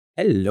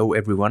Hello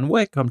everyone,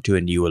 welcome to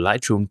a new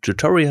Lightroom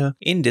tutorial.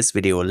 In this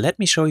video, let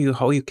me show you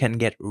how you can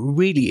get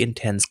really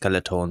intense color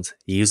tones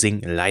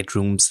using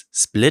Lightroom's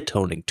Split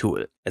Toning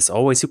tool. As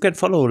always, you can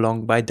follow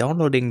along by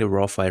downloading the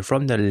raw file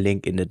from the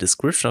link in the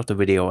description of the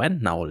video,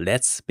 and now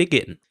let's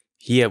begin.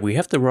 Here we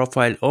have the raw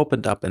file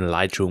opened up in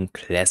Lightroom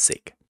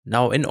Classic.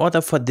 Now, in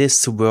order for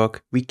this to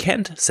work, we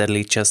can't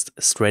sadly just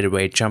straight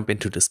away jump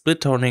into the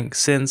split toning,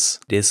 since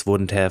this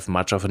wouldn't have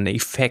much of an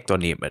effect on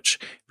the image.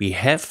 We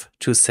have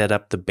to set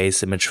up the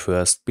base image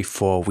first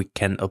before we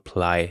can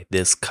apply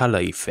this color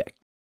effect.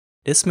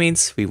 This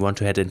means we want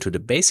to head into the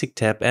basic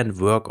tab and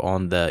work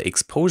on the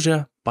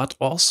exposure, but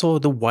also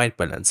the white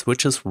balance,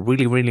 which is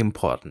really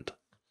important.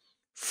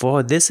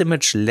 For this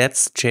image,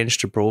 let's change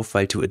the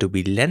profile to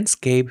Adobe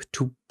Landscape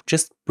to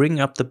just bring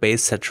up the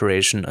base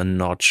saturation a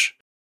notch.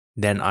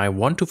 Then I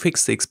want to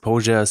fix the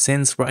exposure,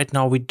 since right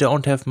now we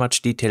don't have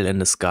much detail in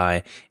the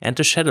sky and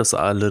the shadows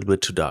are a little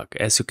bit too dark,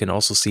 as you can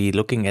also see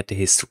looking at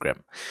the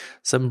histogram.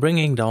 So I'm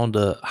bringing down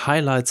the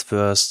highlights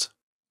first,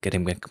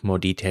 getting back more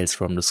details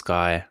from the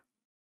sky.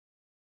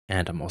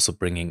 And I'm also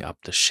bringing up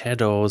the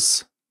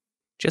shadows,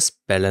 just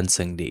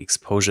balancing the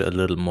exposure a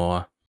little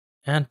more.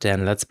 And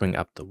then let's bring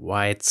up the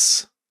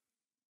whites.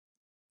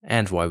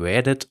 And while we're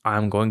at it,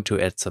 I'm going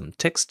to add some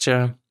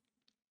texture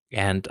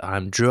and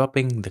I'm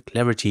dropping the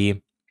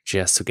clarity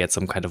just to get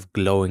some kind of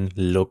glowing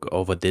look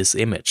over this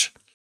image.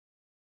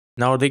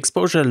 Now the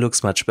exposure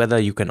looks much better.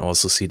 You can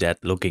also see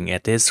that looking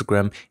at the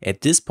histogram.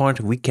 At this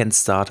point we can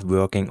start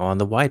working on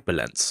the white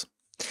balance.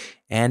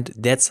 And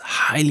that's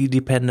highly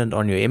dependent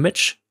on your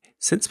image.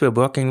 Since we're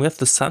working with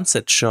the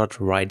sunset shot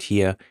right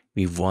here,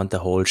 we want the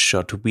whole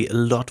shot to be a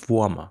lot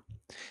warmer.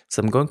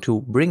 So I'm going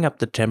to bring up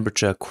the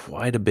temperature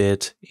quite a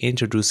bit,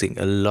 introducing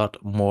a lot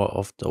more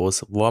of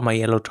those warmer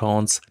yellow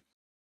tones.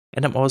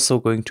 And I'm also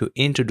going to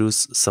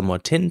introduce some more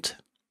tint,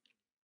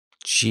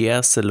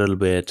 just a little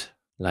bit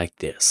like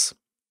this.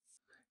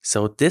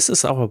 So this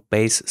is our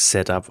base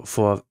setup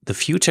for the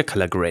future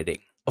color grading.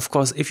 Of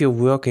course, if you're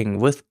working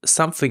with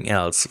something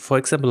else, for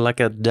example like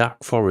a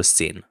dark forest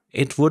scene,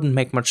 it wouldn't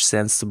make much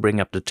sense to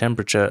bring up the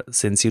temperature,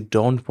 since you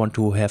don't want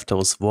to have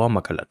those warmer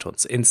color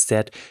tones.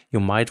 Instead, you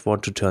might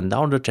want to turn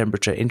down the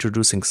temperature,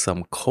 introducing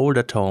some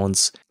colder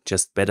tones,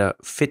 just better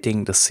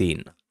fitting the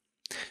scene.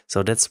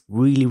 So that's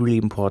really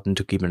important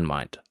to keep in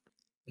mind.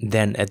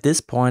 Then at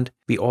this point,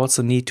 we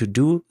also need to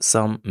do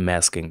some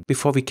masking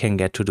before we can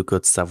get to the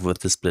good stuff with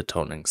the split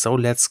toning. So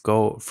let's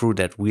go through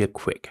that real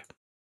quick.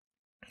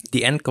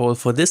 The end goal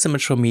for this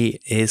image for me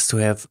is to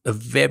have a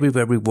very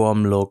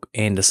warm look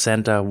in the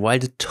center, while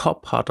the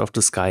top part of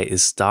the sky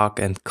is dark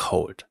and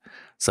cold.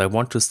 So I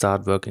want to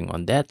start working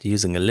on that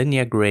using a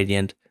linear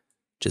gradient,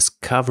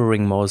 just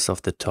covering most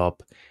of the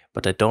top.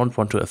 But I don't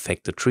want to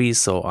affect the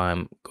trees, so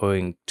I'm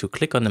going to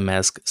click on the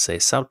mask, say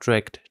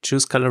subtract,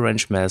 choose color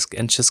range mask,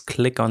 and just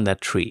click on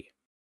that tree.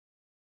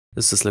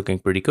 This is looking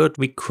pretty good.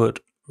 We could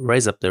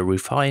raise up the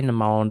refine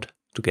amount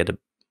to get a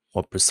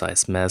more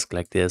precise mask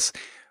like this,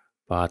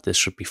 but this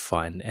should be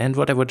fine. And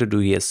what I want to do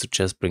here is to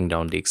just bring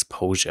down the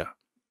exposure.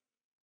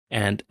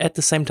 And at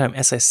the same time,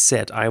 as I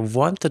said, I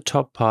want the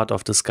top part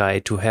of the sky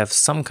to have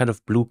some kind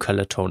of blue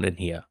color tone in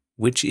here,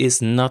 which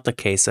is not the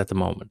case at the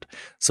moment.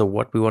 So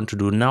what we want to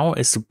do now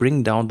is to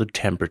bring down the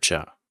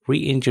temperature,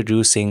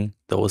 reintroducing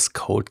those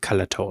cold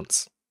color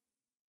tones.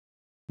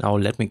 Now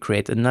let me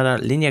create another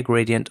linear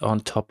gradient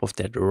on top of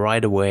that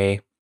right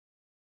away.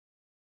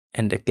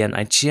 And again,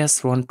 I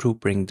just want to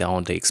bring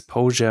down the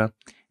exposure,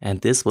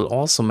 and this will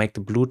also make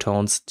the blue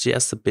tones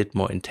just a bit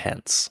more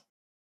intense.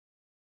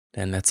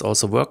 Then let's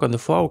also work on the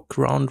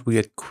foreground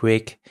real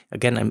quick.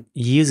 Again, I'm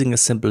using a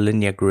simple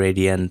linear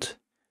gradient.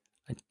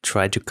 I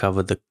try to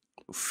cover the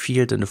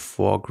field in the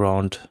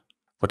foreground.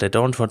 What I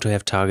don't want to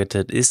have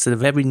targeted is the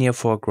very near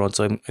foreground,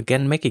 so I'm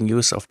again making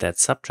use of that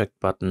subtract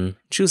button,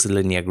 choose a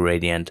linear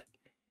gradient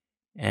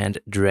and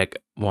drag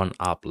one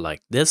up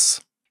like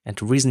this. And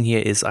the reason here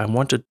is I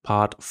want the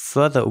part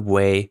further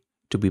away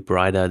to be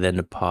brighter than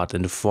the part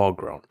in the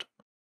foreground.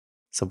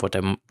 So what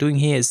I'm doing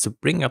here is to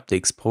bring up the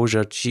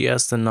exposure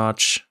just a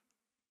notch.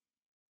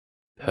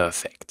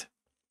 Perfect.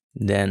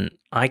 Then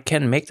I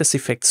can make this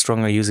effect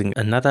stronger using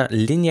another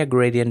linear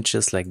gradient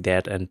just like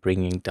that and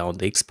bringing down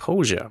the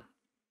exposure.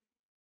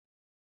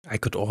 I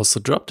could also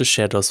drop the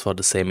shadows for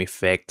the same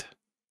effect.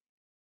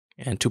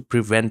 And to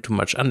prevent too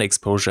much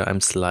underexposure,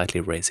 I'm slightly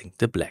raising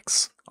the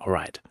blacks.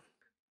 Alright.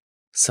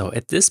 So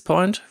at this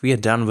point, we are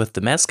done with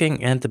the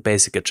masking and the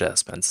basic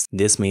adjustments.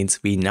 This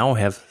means we now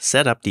have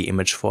set up the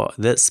image for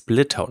the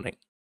split toning.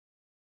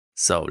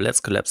 So let's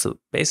collapse the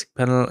basic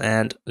panel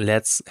and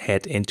let's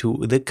head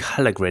into the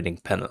color grading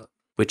panel,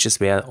 which is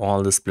where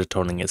all the split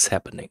toning is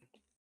happening.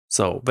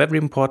 So very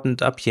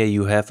important, up here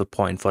you have a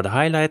point for the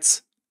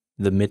highlights,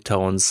 the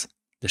midtones,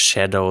 the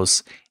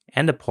shadows,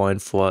 and a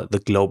point for the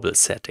global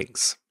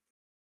settings.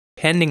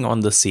 Depending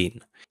on the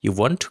scene, you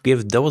want to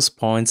give those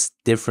points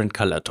different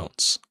color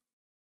tones.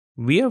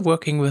 We are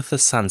working with the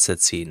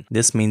sunset scene.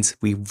 This means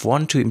we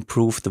want to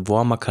improve the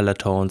warmer color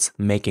tones,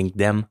 making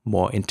them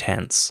more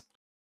intense.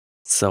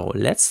 So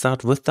let's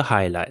start with the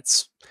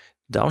highlights.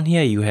 Down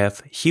here you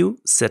have hue,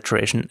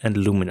 saturation and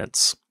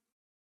luminance.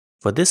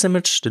 For this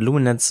image, the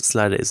luminance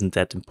slider isn't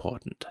that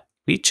important.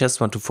 We just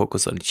want to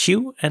focus on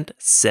hue and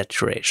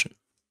saturation.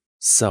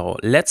 So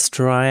let's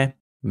try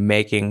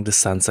making the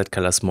sunset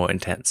colors more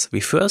intense. We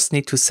first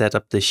need to set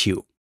up the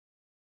hue.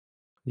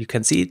 You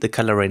can see the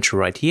color range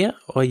right here,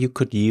 or you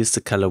could use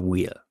the color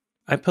wheel.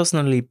 I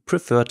personally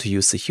prefer to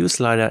use the hue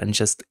slider and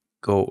just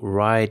go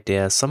right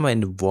there, somewhere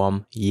in the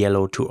warm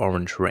yellow to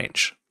orange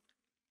range.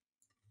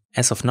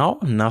 As of now,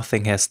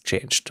 nothing has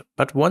changed,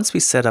 but once we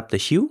set up the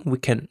hue, we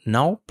can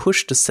now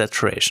push the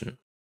saturation.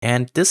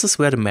 And this is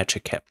where the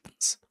magic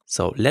happens.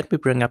 So let me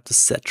bring up the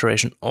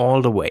saturation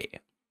all the way.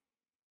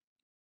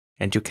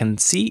 And you can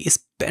see,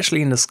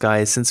 especially in the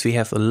sky, since we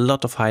have a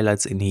lot of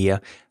highlights in here,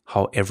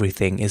 how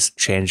everything is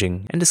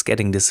changing and is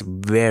getting this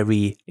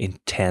very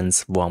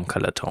intense warm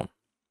color tone.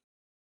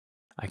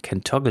 I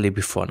can toggle the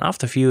before and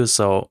after view,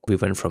 so we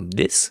went from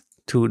this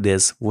to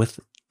this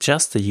with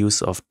just the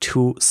use of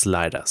 2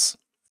 sliders.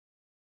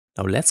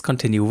 Now let's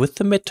continue with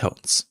the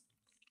midtones.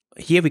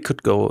 Here we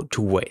could go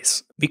 2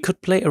 ways. We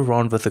could play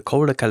around with the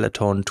colder color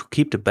tone to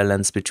keep the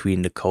balance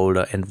between the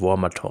colder and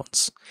warmer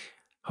tones.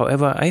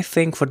 However, I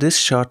think for this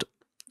shot,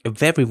 a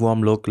very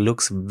warm look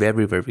looks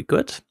very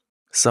good.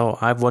 So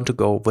I want to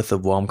go with the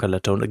warm color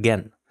tone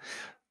again.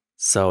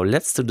 So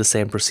let's do the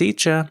same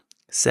procedure,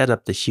 set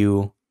up the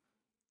hue.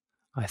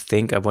 I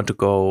think I want to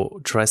go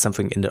try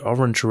something in the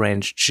orange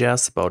range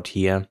just about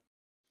here.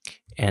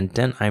 And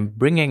then I'm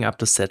bringing up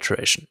the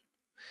saturation.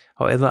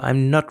 However,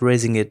 I'm not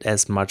raising it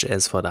as much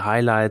as for the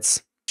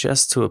highlights,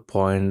 just to a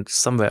point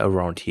somewhere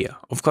around here.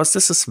 Of course,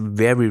 this is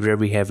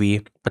very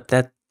heavy, but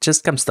that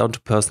just comes down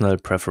to personal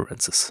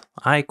preferences.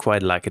 I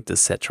quite like it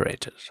this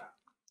saturated.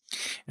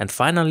 And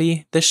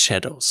finally, the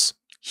shadows.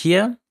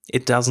 Here,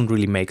 it doesn't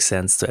really make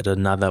sense to add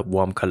another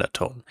warm color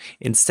tone.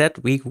 Instead,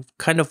 we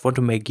kind of want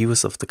to make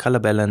use of the color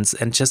balance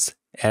and just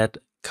add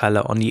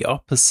color on the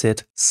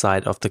opposite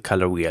side of the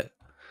color wheel.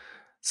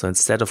 So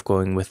instead of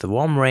going with the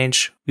warm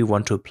range, we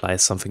want to apply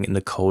something in the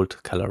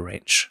cold color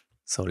range.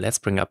 So let's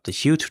bring up the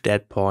hue to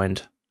that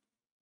point,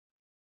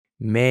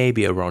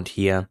 maybe around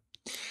here,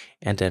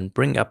 and then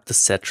bring up the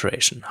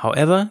saturation.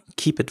 However,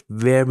 keep it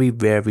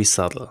very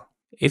subtle.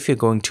 If you're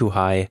going too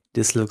high,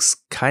 this looks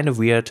kind of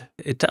weird.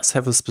 It does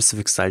have a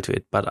specific style to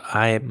it, but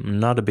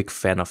I'm not a big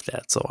fan of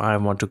that. So I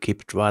want to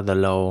keep it rather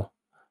low,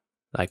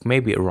 like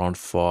maybe around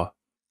 4.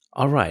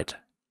 Alright,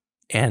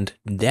 and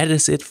that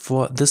is it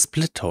for the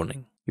split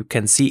toning. You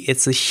can see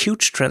it's a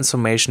huge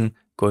transformation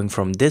going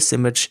from this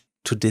image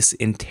to this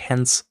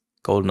intense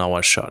golden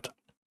hour shot.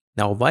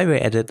 Now while we're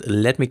at it,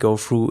 let me go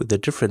through the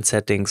different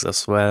settings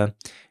as well.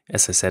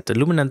 As I said, the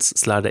luminance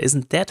slider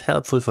isn't that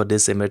helpful for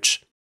this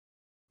image.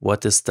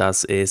 What this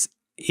does is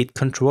it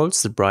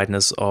controls the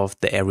brightness of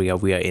the area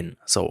we are in.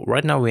 So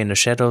right now we're in the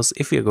shadows.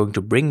 If you're going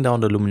to bring down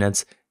the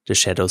luminance, the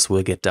shadows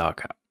will get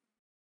darker.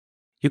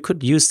 You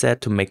could use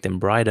that to make them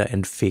brighter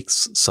and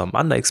fix some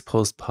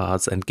underexposed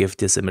parts and give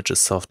this image a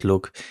soft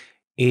look.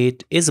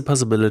 It is a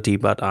possibility,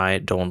 but I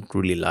don't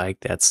really like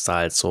that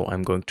style, so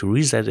I'm going to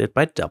reset it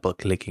by double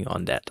clicking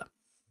on that.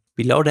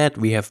 Below that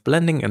we have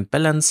blending and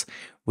balance,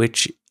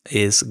 which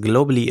is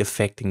globally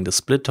affecting the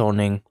split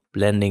toning.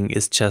 Blending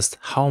is just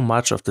how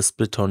much of the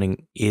split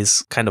toning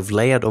is kind of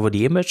layered over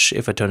the image.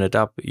 If I turn it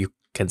up, you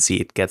can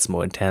see it gets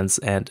more intense,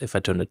 and if I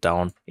turn it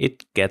down,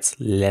 it gets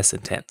less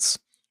intense.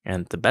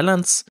 And the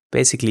balance,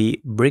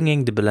 basically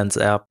bringing the balance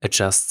up,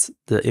 adjusts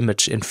the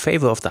image in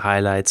favor of the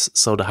highlights,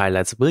 so the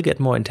highlights will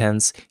get more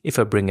intense. If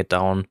I bring it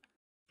down,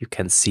 you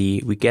can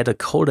see we get a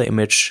colder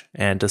image,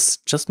 and this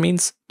just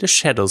means the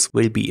shadows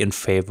will be in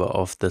favor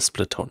of the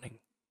split toning.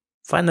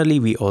 Finally,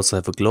 we also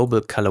have a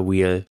global color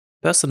wheel.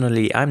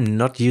 Personally, I'm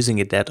not using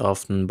it that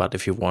often, but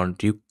if you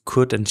want, you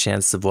could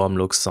enhance the warm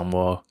look some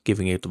more,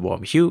 giving it a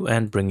warm hue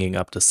and bringing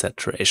up the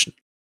saturation.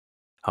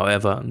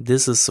 However,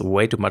 this is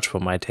way too much for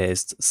my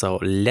taste, so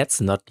let's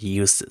not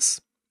use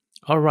this.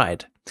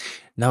 Alright,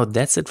 now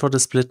that's it for the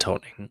split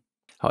toning.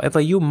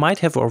 However, you might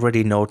have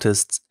already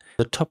noticed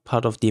the top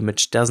part of the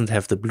image doesn't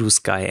have the blue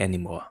sky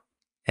anymore.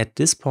 At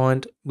this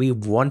point, we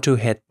want to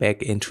head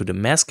back into the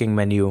masking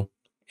menu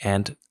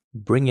and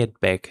bring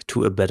it back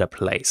to a better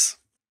place.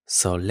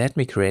 So let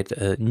me create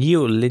a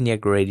new linear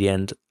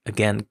gradient,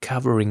 again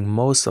covering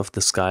most of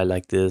the sky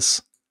like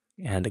this.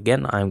 And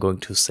again, I'm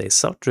going to say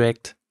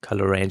subtract,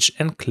 color range,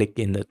 and click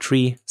in the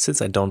tree,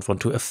 since I don't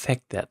want to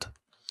affect that.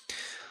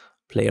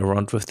 Play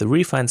around with the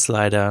refine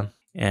slider,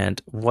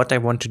 and what I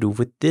want to do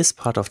with this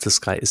part of the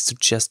sky is to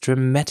just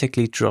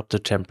dramatically drop the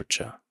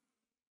temperature.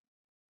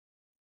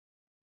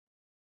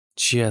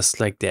 Just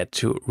like that,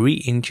 to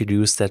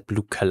reintroduce that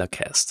blue color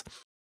cast.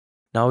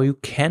 Now you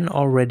can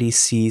already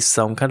see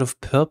some kind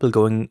of purple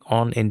going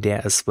on in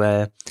there as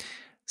well.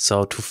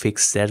 So to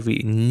fix that, we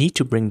need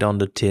to bring down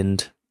the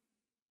tint,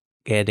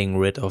 getting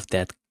rid of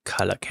that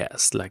color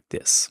cast like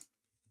this.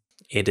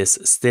 It is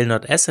still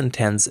not as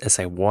intense as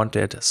I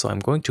wanted, so I'm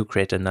going to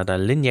create another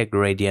linear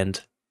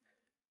gradient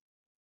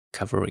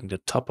covering the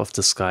top of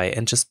the sky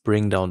and just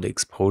bring down the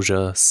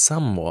exposure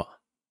some more.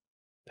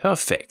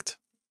 Perfect.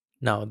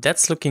 Now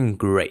that's looking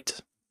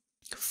great.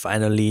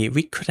 Finally,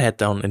 we could head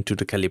down into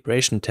the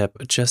calibration tab,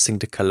 adjusting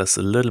the colors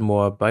a little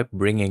more by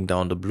bringing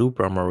down the blue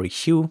primary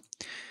hue,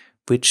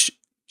 which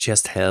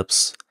just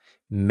helps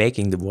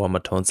making the warmer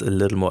tones a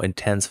little more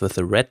intense with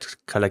the red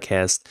color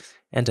cast.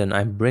 And then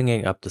I'm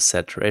bringing up the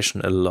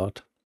saturation a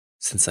lot,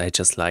 since I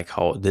just like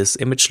how this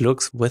image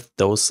looks with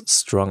those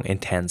strong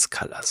intense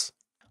colors.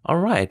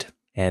 Alright,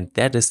 and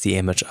that is the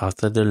image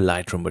after the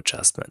Lightroom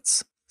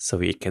adjustments. So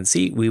you can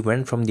see we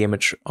went from the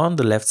image on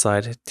the left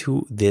side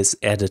to this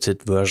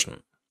edited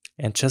version.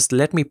 And just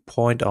let me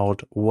point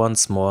out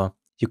once more,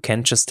 you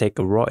can't just take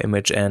a raw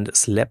image and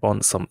slap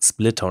on some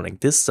split toning.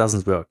 This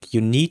doesn't work.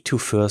 You need to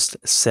first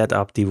set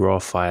up the raw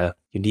file.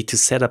 You need to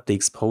set up the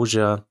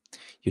exposure.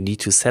 You need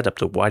to set up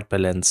the white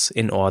balance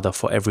in order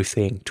for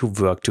everything to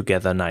work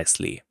together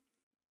nicely.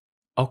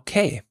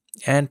 Okay,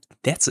 and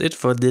that's it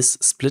for this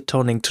split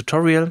toning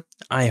tutorial.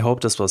 I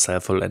hope this was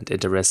helpful and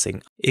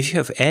interesting. If you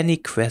have any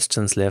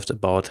questions left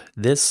about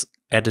this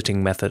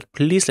editing method,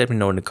 please let me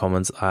know in the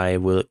comments. I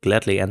will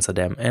gladly answer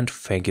them, and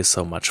thank you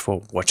so much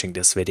for watching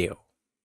this video.